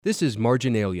This is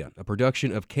Marginalia, a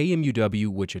production of KMUW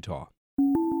Wichita.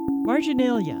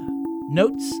 Marginalia.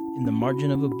 Notes in the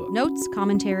margin of a book. Notes,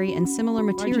 commentary, and similar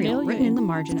material written in the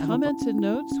margin of a book. Comments and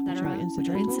notes that which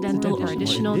are incidental or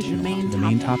additional to the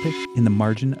main topic in the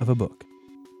margin of a book.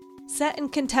 Set in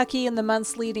Kentucky in the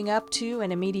months leading up to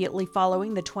and immediately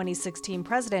following the 2016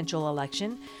 presidential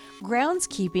election,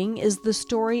 Groundskeeping is the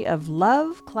story of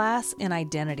love, class, and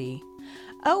identity.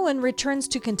 Owen returns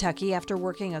to Kentucky after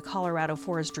working a Colorado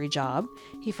forestry job.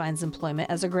 He finds employment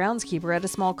as a groundskeeper at a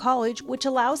small college, which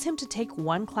allows him to take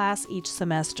one class each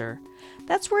semester.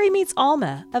 That's where he meets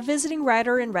Alma, a visiting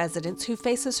writer in residence who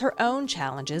faces her own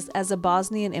challenges as a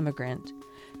Bosnian immigrant.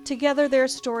 Together, their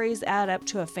stories add up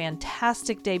to a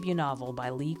fantastic debut novel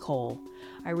by Lee Cole.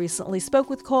 I recently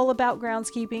spoke with Cole about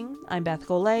groundskeeping. I'm Beth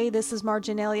Golay, this is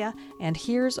Marginalia, and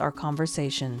here's our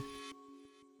conversation.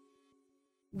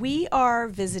 We are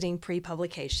visiting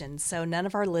pre-publication, so none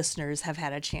of our listeners have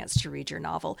had a chance to read your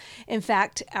novel. In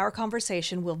fact, our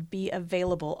conversation will be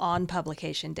available on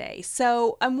publication day.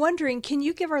 So I'm wondering, can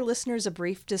you give our listeners a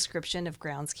brief description of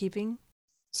Groundskeeping?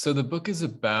 So the book is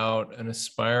about an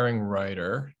aspiring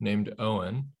writer named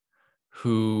Owen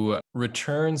who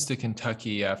returns to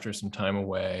Kentucky after some time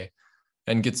away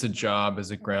and gets a job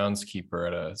as a groundskeeper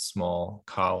at a small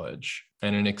college.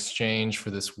 And in exchange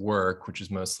for this work, which is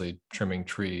mostly trimming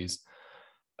trees,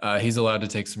 he's allowed to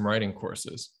take some writing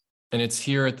courses. And it's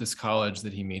here at this college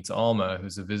that he meets Alma,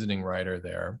 who's a visiting writer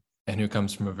there and who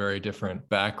comes from a very different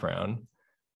background.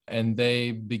 And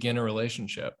they begin a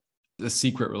relationship, a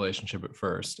secret relationship at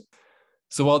first.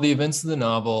 So while the events of the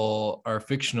novel are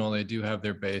fictional, they do have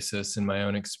their basis in my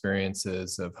own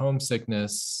experiences of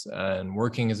homesickness and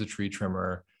working as a tree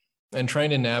trimmer and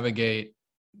trying to navigate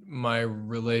my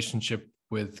relationship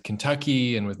with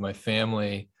Kentucky and with my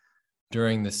family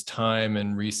during this time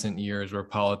in recent years where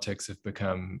politics have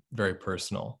become very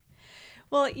personal.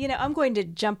 Well, I'm going to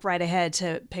jump right ahead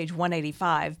to page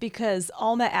 185 because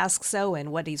Alma asks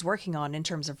Owen what he's working on in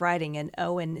terms of writing, and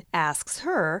Owen asks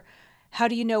her, how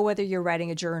do you know whether you're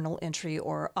writing a journal entry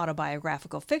or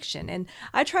autobiographical fiction? And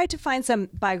I tried to find some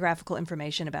biographical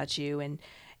information about you and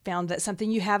found that something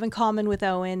you have in common with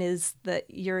Owen is that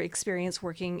your experience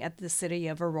working at the City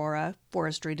of Aurora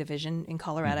Forestry Division in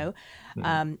Colorado.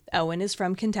 Mm-hmm. Owen is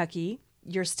from Kentucky.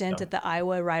 Your stint at the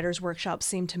Iowa Writers Workshop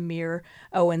seemed to mirror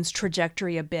Owen's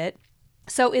trajectory a bit.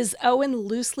 So is Owen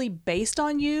loosely based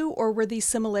on you, or were these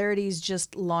similarities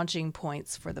just launching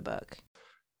points for the book?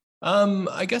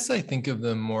 I guess I think of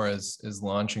them more as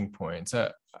launching points.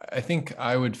 I think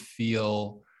I would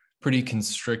feel pretty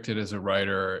constricted as a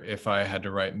writer if I had to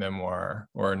write memoir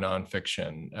or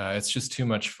nonfiction. It's just too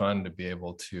much fun to be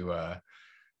able to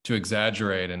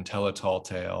exaggerate and tell a tall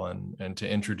tale and to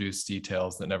introduce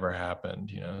details that never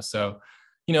happened. So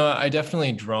I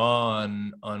definitely draw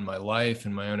on my life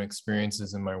and my own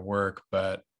experiences in my work,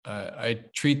 but I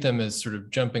treat them as sort of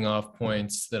jumping off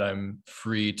points that I'm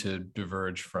free to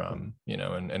diverge from,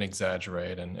 and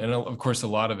exaggerate. And of course, a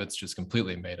lot of it's just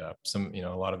completely made up. A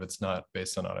lot of it's not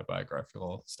based on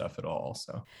autobiographical stuff at all.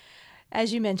 So,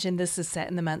 as you mentioned, this is set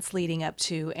in the months leading up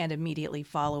to and immediately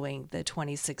following the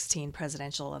 2016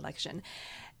 presidential election.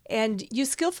 And you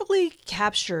skillfully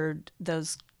captured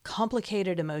those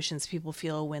complicated emotions people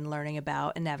feel when learning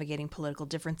about and navigating political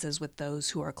differences with those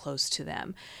who are close to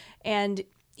them. And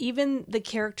even the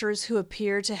characters who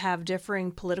appear to have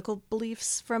differing political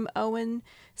beliefs from Owen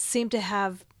seem to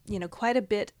have, quite a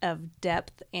bit of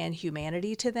depth and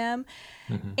humanity to them.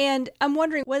 Mm-hmm. And I'm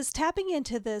wondering, was tapping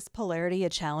into this polarity a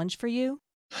challenge for you?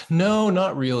 No,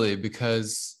 not really,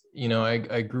 because,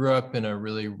 I grew up in a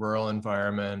really rural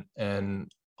environment and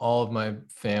all of my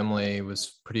family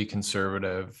was pretty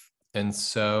conservative. And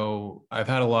so I've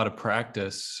had a lot of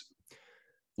practice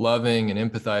loving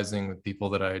and empathizing with people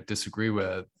that I disagree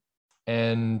with.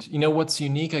 And, what's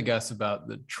unique, I guess, about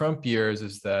the Trump years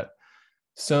is that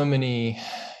so many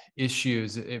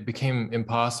issues, it became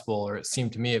impossible, or it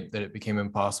seemed to me that it became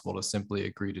impossible to simply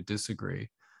agree to disagree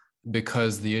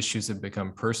because the issues have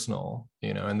become personal,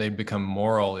 and they become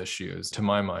moral issues to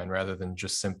my mind, rather than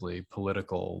just simply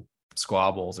political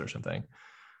squabbles or something.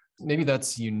 Maybe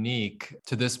that's unique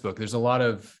to this book. There's a lot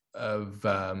of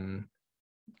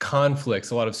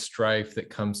conflicts, a lot of strife that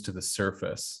comes to the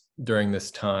surface during this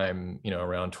time,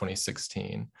 around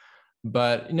 2016.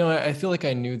 But, I feel like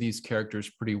I knew these characters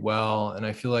pretty well. And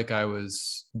I feel like I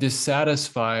was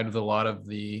dissatisfied with a lot of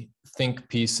the think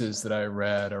pieces that I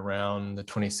read around the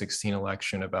 2016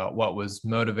 election about what was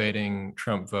motivating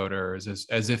Trump voters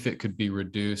as if it could be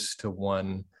reduced to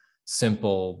one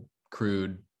simple,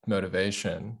 crude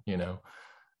motivation,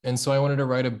 And so I wanted to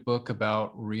write a book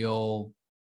about real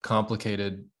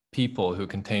complicated people who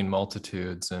contain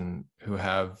multitudes and who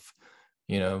have,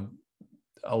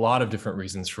 a lot of different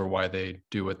reasons for why they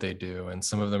do what they do. And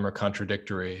some of them are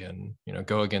contradictory and,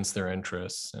 go against their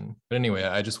interests. But anyway,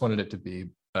 I just wanted it to be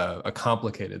a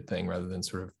complicated thing rather than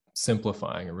sort of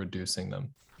simplifying or reducing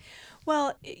them.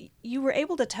 Well, you were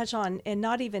able to touch on, and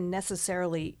not even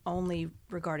necessarily only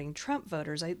regarding Trump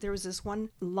voters. There was this one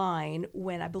line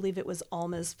when I believe it was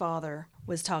Alma's father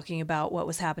was talking about what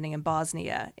was happening in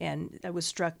Bosnia, and I was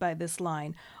struck by this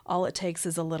line: all it takes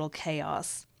is a little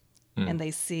chaos, and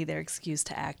they see their excuse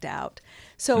to act out.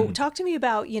 So talk to me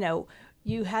about,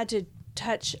 you had to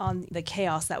touch on the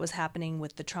chaos that was happening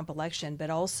with the Trump election,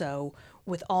 but also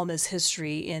with Alma's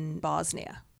history in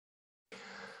Bosnia.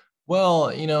 Well,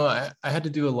 I had to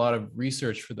do a lot of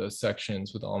research for those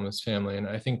sections with Alma's family. And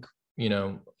I think,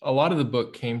 a lot of the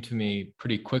book came to me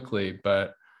pretty quickly,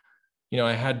 but,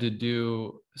 I had to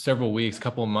do several weeks,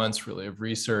 couple of months really of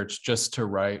research just to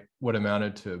write what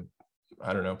amounted to,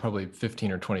 I don't know, probably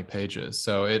 15 or 20 pages.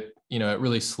 So it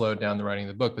really slowed down the writing of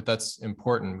the book, but that's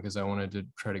important because I wanted to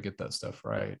try to get that stuff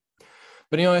right.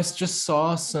 But, I just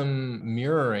saw some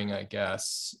mirroring, I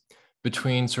guess,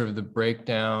 between sort of the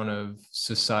breakdown of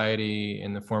society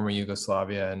in the former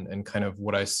Yugoslavia and kind of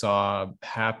what I saw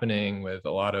happening with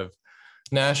a lot of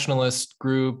nationalist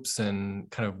groups and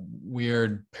kind of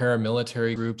weird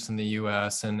paramilitary groups in the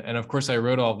US. And of course, I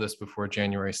wrote all of this before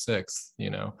January 6th,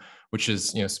 which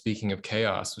is, speaking of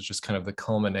chaos, was just kind of the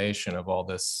culmination of all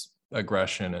this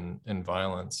aggression and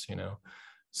violence,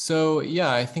 So,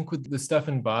 yeah, I think with the stuff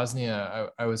in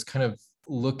Bosnia, I was kind of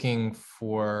looking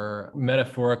for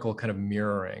metaphorical kind of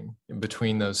mirroring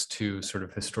between those two sort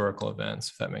of historical events,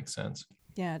 if that makes sense.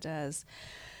 Yeah, it does.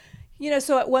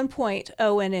 So at one point,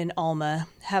 Owen and Alma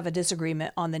have a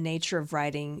disagreement on the nature of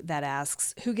writing that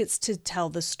asks, who gets to tell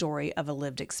the story of a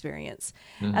lived experience?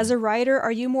 Mm-hmm. As a writer,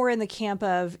 are you more in the camp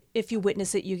of, if you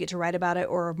witness it, you get to write about it,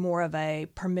 or more of a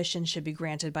permission should be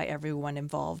granted by everyone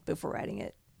involved before writing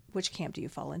it? Which camp do you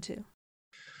fall into?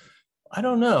 I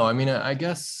don't know. I mean, I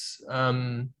guess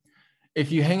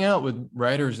if you hang out with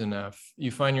writers enough,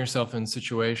 you find yourself in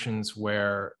situations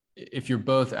where if you're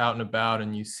both out and about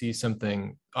and you see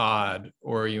something odd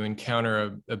or you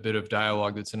encounter a bit of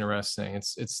dialogue that's interesting,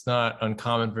 it's not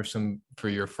uncommon for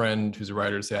your friend who's a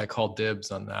writer to say, I call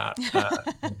dibs on that.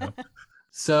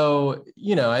 So,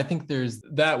 I think there's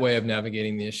that way of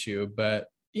navigating the issue. But,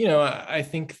 I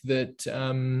think that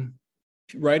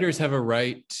writers have a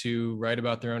right to write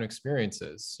about their own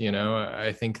experiences.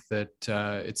 I think that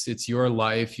it's your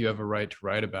life. You have a right to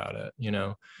write about it,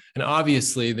 and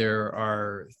obviously there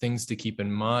are things to keep in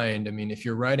mind. I mean, if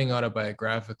you're writing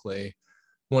autobiographically,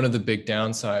 one of the big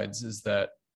downsides is that,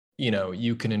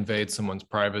 you can invade someone's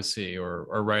privacy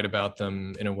or write about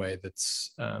them in a way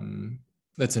that's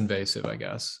invasive, I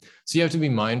guess. So you have to be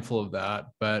mindful of that.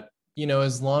 But,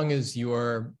 as long as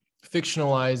you're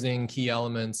fictionalizing key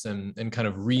elements and kind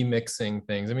of remixing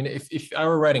things. I mean, if I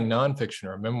were writing nonfiction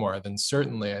or a memoir, then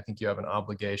certainly I think you have an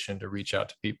obligation to reach out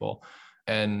to people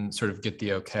and sort of get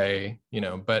the okay,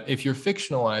 but if you're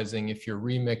fictionalizing, if you're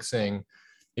remixing,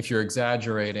 if you're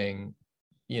exaggerating,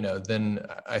 then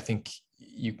I think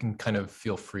you can kind of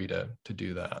feel free to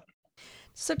do that.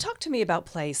 So talk to me about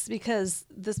place, because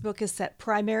this book is set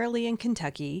primarily in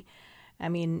Kentucky. I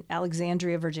mean,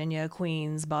 Alexandria, Virginia,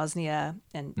 Queens, Bosnia,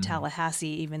 and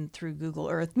Tallahassee, even through Google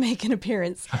Earth, make an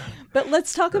appearance. But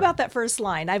let's talk about that first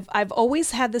line. I've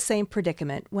always had the same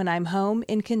predicament. When I'm home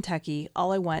in Kentucky,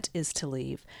 all I want is to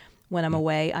leave. When I'm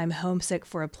away, I'm homesick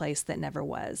for a place that never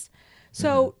was.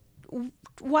 So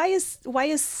why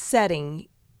is setting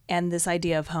and this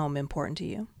idea of home important to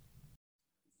you?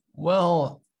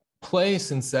 Well,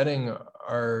 place and setting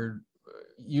are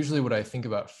usually what I think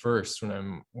about first when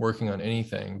I'm working on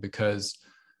anything, because,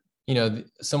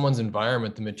 someone's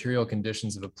environment, the material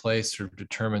conditions of a place sort of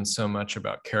determine so much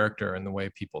about character and the way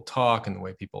people talk and the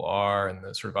way people are and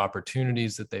the sort of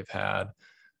opportunities that they've had.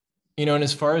 And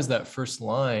as far as that first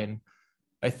line,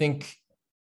 I think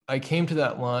I came to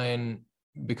that line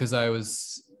because I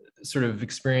was sort of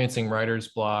experiencing writer's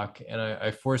block, and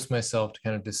I forced myself to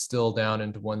kind of distill down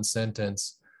into one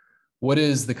sentence what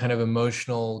is the kind of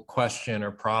emotional question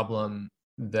or problem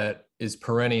that is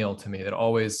perennial to me, that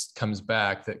always comes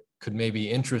back, that could maybe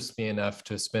interest me enough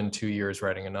to spend 2 years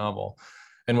writing a novel?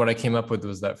 And what I came up with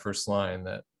was that first line,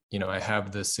 that, I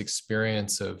have this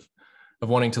experience of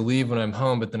wanting to leave when I'm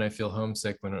home, but then I feel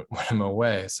homesick when I'm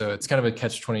away. So it's kind of a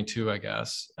catch-22, I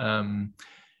guess. And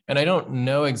I don't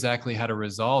know exactly how to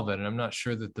resolve it. And I'm not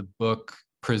sure that the book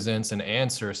presents an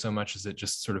answer so much as it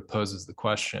just sort of poses the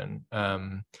question.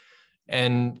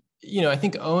 And, I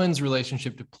think Owen's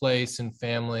relationship to place and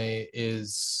family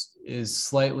is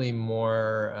slightly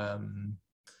more,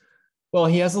 well,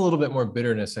 he has a little bit more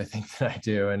bitterness, I think, than I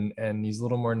do. And he's a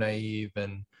little more naive.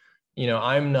 And,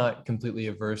 I'm not completely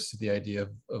averse to the idea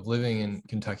of living in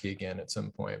Kentucky again at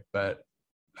some point. But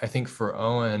I think for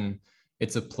Owen,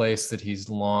 it's a place that he's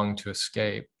longed to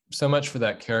escape. So much for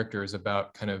that character is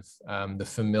about kind of the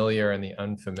familiar and the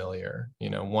unfamiliar,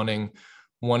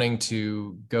 wanting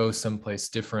to go someplace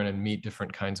different and meet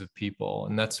different kinds of people.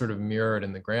 And that's sort of mirrored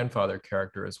in the grandfather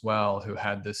character as well, who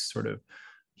had this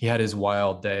he had his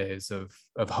wild days of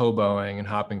hoboing and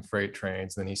hopping freight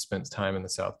trains. Then he spent time in the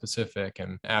South Pacific,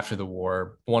 and after the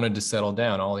war wanted to settle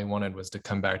down. All he wanted was to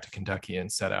come back to Kentucky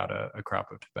and set out a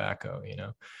crop of tobacco,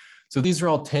 So these are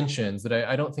all tensions that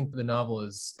I don't think the novel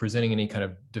is presenting any kind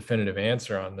of definitive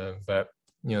answer on them, but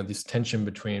this tension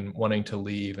between wanting to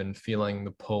leave and feeling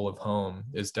the pull of home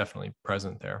is definitely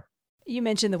present there. You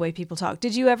mentioned the way people talk.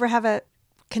 Did you ever have a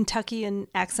Kentuckian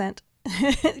accent?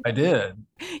 I did.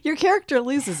 Your character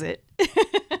loses it.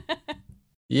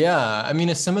 Yeah, I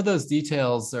mean, some of those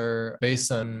details are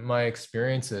based on my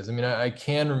experiences. I mean, I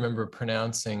can remember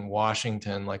pronouncing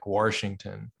Washington like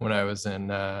Washington when I was in,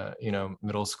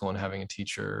 middle school and having a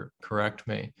teacher correct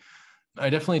me. I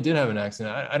definitely did have an accent.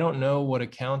 I don't know what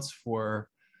accounts for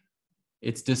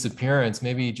its disappearance.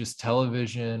 Maybe just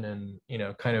television and,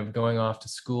 kind of going off to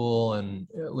school and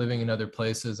living in other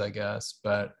places, I guess.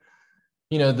 But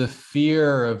the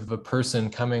fear of a person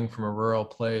coming from a rural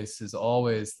place is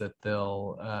always that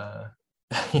they'll,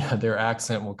 their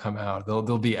accent will come out.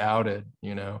 They'll be outed,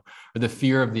 or the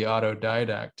fear of the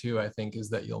autodidact too, I think, is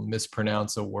that you'll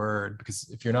mispronounce a word, because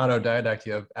if you're not autodidact,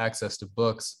 you have access to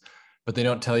books, but they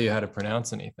don't tell you how to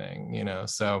pronounce anything,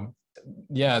 So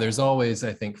yeah, there's always,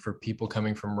 I think, for people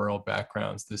coming from rural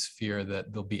backgrounds, this fear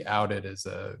that they'll be outed as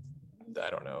a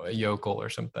yokel or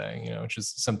something, which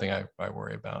is something I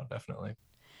worry about, definitely.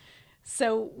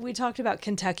 So we talked about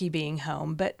Kentucky being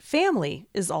home, but family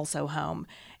is also home.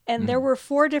 And there were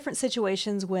 4 different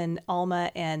situations when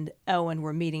Alma and Owen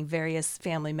were meeting various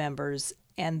family members,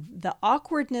 and the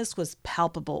awkwardness was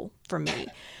palpable for me.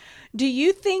 Do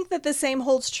you think that the same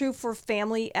holds true for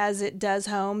family as it does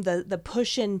home? The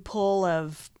push and pull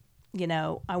of,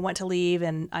 I want to leave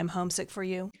and I'm homesick for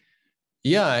you?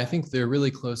 Yeah, I think they're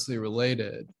really closely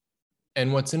related.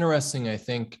 And what's interesting, I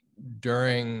think,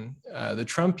 during the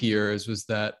Trump years was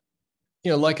that,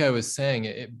 like I was saying,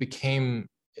 it became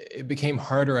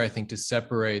harder, I think, to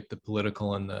separate the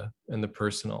political and the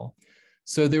personal.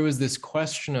 So there was this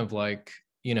question of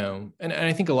and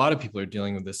I think a lot of people are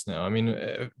dealing with this now. I mean,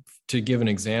 to give an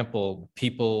example,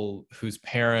 people whose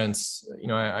parents,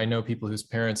 I know people whose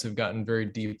parents have gotten very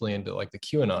deeply into the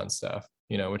QAnon stuff,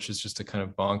 which is just a kind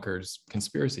of bonkers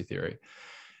conspiracy theory.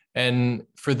 And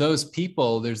for those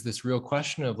people, there's this real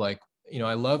question of I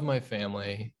love my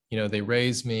family, they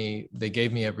raised me, they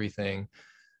gave me everything,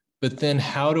 but then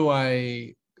how do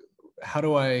I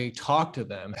talk to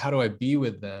them? How do I be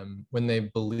with them when they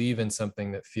believe in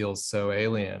something that feels so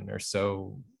alien or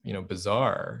so,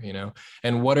 bizarre,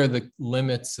 and what are the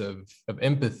limits of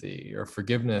empathy or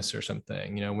forgiveness or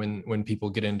something, when people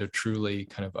get into truly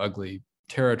kind of ugly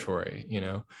territory,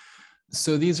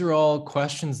 So these are all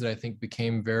questions that I think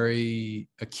became very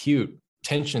acute,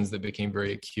 tensions that became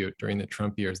very acute during the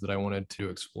Trump years that I wanted to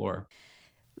explore.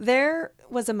 There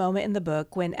was a moment in the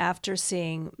book when, after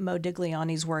seeing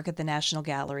Modigliani's work at the National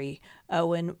Gallery,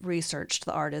 Owen researched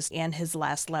the artist and his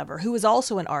last lover, who was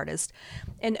also an artist.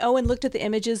 And Owen looked at the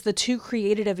images the two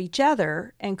created of each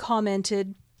other and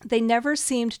commented, "They never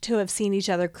seemed to have seen each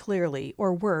other clearly,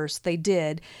 or worse, they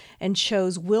did, and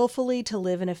chose willfully to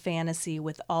live in a fantasy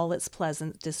with all its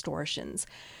pleasant distortions."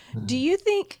 Mm-hmm. Do you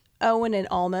think Owen and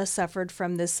Alma suffered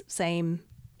from this same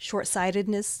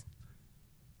short-sightedness?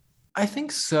 I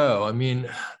think so. I mean,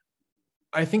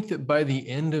 I think that by the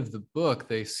end of the book,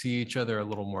 they see each other a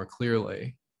little more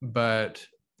clearly. But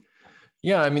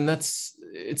yeah, I mean,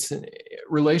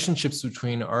 relationships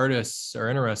between artists are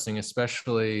interesting,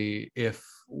 especially if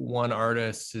one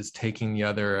artist is taking the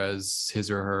other as his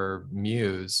or her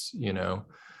muse,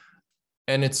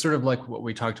 And it's sort of like what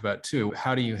we talked about too.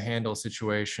 How do you handle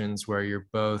situations where you're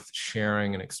both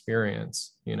sharing an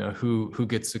experience? Who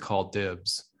gets to call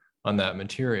dibs on that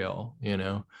material,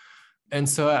 And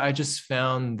so I just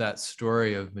found that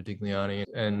story of Modigliani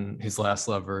and his last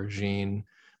lover, Jean,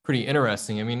 pretty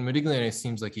interesting. I mean, Modigliani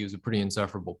seems like he was a pretty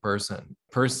insufferable person,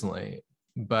 personally,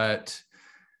 but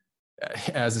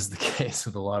as is the case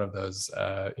with a lot of those,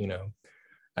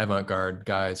 avant-garde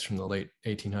guys from the late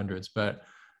 1800s. But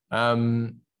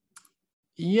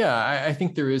Yeah, I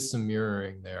think there is some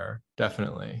mirroring there,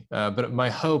 definitely. But my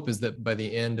hope is that by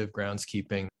the end of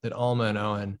Groundskeeping, that Alma and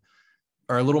Owen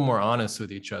are a little more honest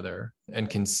with each other and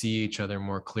can see each other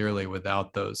more clearly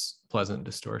without those pleasant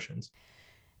distortions.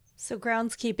 So,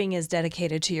 Groundskeeping is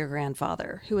dedicated to your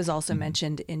grandfather, who is also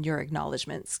mentioned in your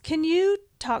acknowledgments. Can you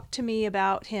talk to me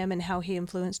about him and how he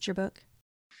influenced your book?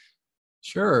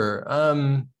 Sure.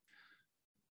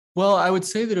 Well, I would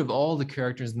say that of all the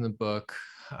characters in the book,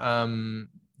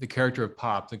 the character of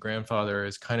Pop, the grandfather,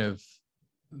 is kind of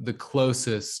the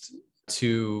closest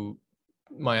to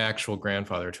my actual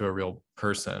grandfather, to a real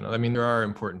person. I mean, there are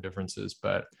important differences,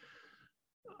 but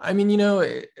I mean,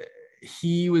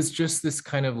 he was just this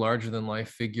kind of larger than life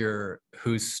figure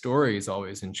whose stories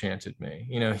always enchanted me.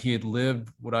 He had lived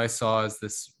what I saw as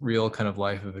this real kind of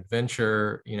life of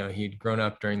adventure. He'd grown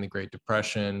up during the Great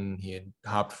Depression. He had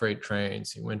hopped freight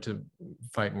trains. He went to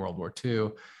fight in World War II.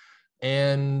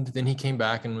 And then he came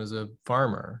back and was a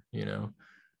farmer.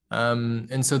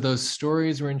 And so those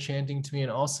stories were enchanting to me,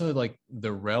 and also like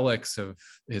the relics of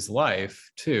his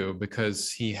life too, because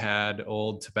he had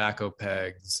old tobacco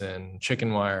pegs and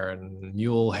chicken wire and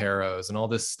mule harrows and all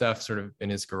this stuff sort of in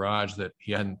his garage that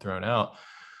he hadn't thrown out.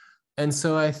 And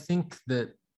so I think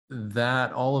that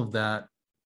all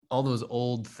those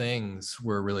old things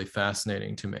were really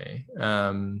fascinating to me.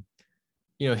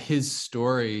 His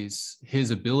stories,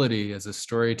 his ability as a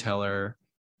storyteller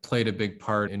played a big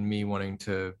part in me wanting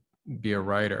to be a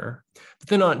writer. But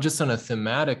then on a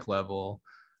thematic level,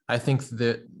 I think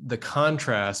that the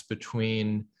contrast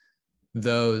between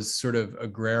those sort of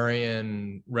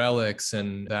agrarian relics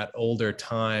and that older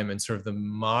time and sort of the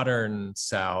modern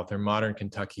South or modern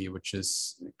Kentucky, which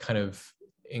is kind of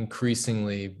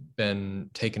increasingly been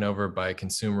taken over by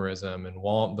consumerism and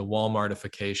the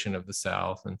Walmartification of the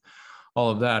South and all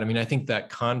of that. I mean, I think that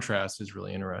contrast is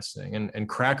really interesting. And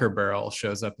Cracker Barrel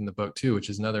shows up in the book too, which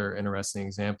is another interesting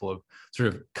example of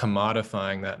sort of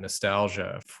commodifying that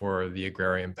nostalgia for the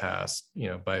agrarian past,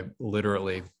 by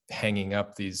literally hanging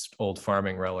up these old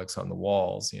farming relics on the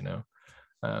walls,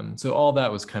 So all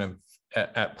that was kind of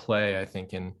at play, I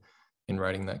think, in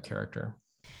writing that character.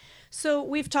 So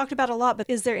we've talked about a lot, but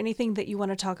is there anything that you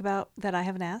want to talk about that I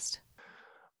haven't asked?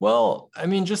 Well, I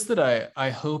mean, just that I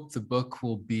hope the book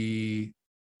will be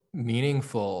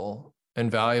meaningful and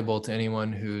valuable to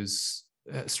anyone who's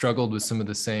struggled with some of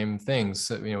the same things,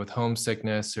 with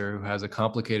homesickness, or who has a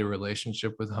complicated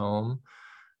relationship with home,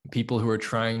 people who are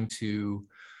trying to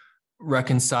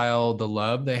reconcile the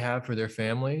love they have for their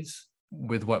families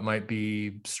with what might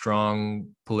be strong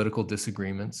political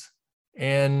disagreements.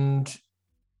 And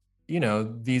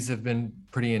these have been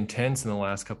pretty intense in the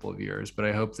last couple of years, but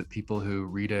I hope that people who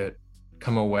read it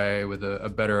come away with a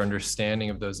better understanding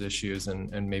of those issues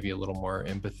and maybe a little more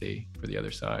empathy for the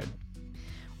other side.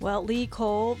 Well, Lee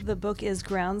Cole, the book is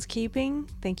Groundskeeping.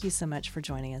 Thank you so much for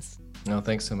joining us. No,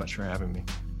 thanks so much for having me.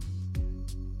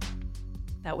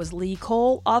 That was Lee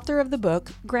Cole, author of the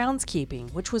book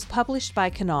Groundskeeping, which was published by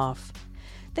Knopf.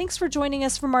 Thanks for joining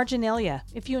us for Marginalia.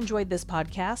 If you enjoyed this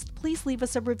podcast, please leave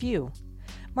us a review.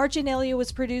 Marginalia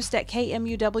was produced at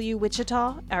KMUW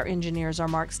Wichita. Our engineers are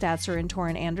Mark Statzer and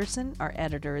Torrin Anderson. Our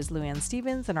editor is Luann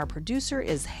Stevens, and our producer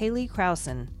is Haley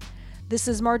Krausen. This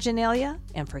is Marginalia,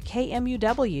 and for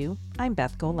KMUW, I'm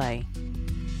Beth Golay.